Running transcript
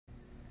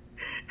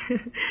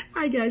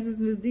Hi guys, it's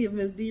Miss D of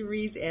Miss D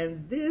Reads,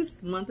 and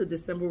this month of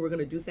December we're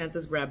gonna do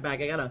Santa's grab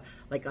bag. I got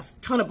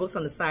a ton of books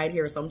on the side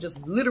here, so I'm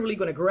just literally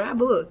gonna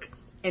grab a book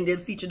and then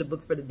feature the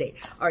book for the day.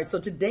 All right, so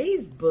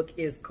today's book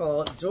is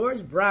called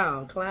George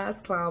Brown, Class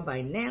Clown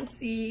by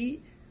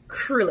Nancy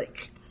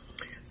Krulik.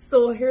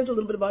 So here's a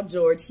little bit about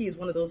George. He is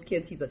one of those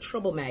kids, he's a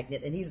trouble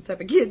magnet, and he's the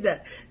type of kid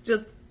that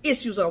just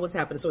issues always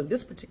happen. So in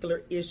this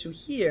particular issue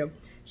here,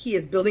 he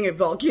is building a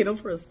volcano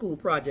for a school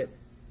project.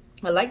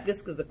 I like this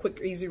because it's a quick,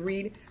 easy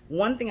read.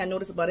 One thing I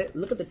noticed about it,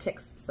 look at the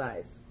text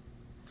size.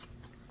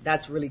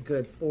 That's really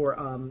good for,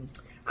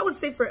 I would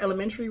say for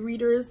elementary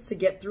readers to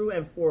get through,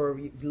 and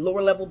for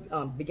lower level,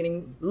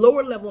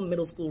 lower level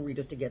middle school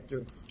readers to get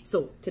through.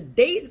 So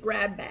today's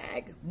grab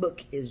bag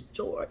book is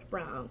George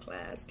Brown,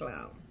 Class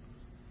Clown.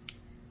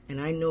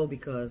 And I know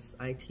because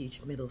I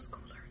teach middle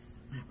schoolers.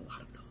 I have a lot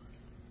of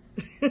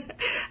those.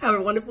 Have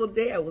a wonderful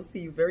day. I will see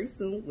you very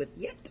soon with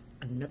yet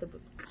another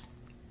book.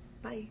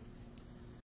 Bye.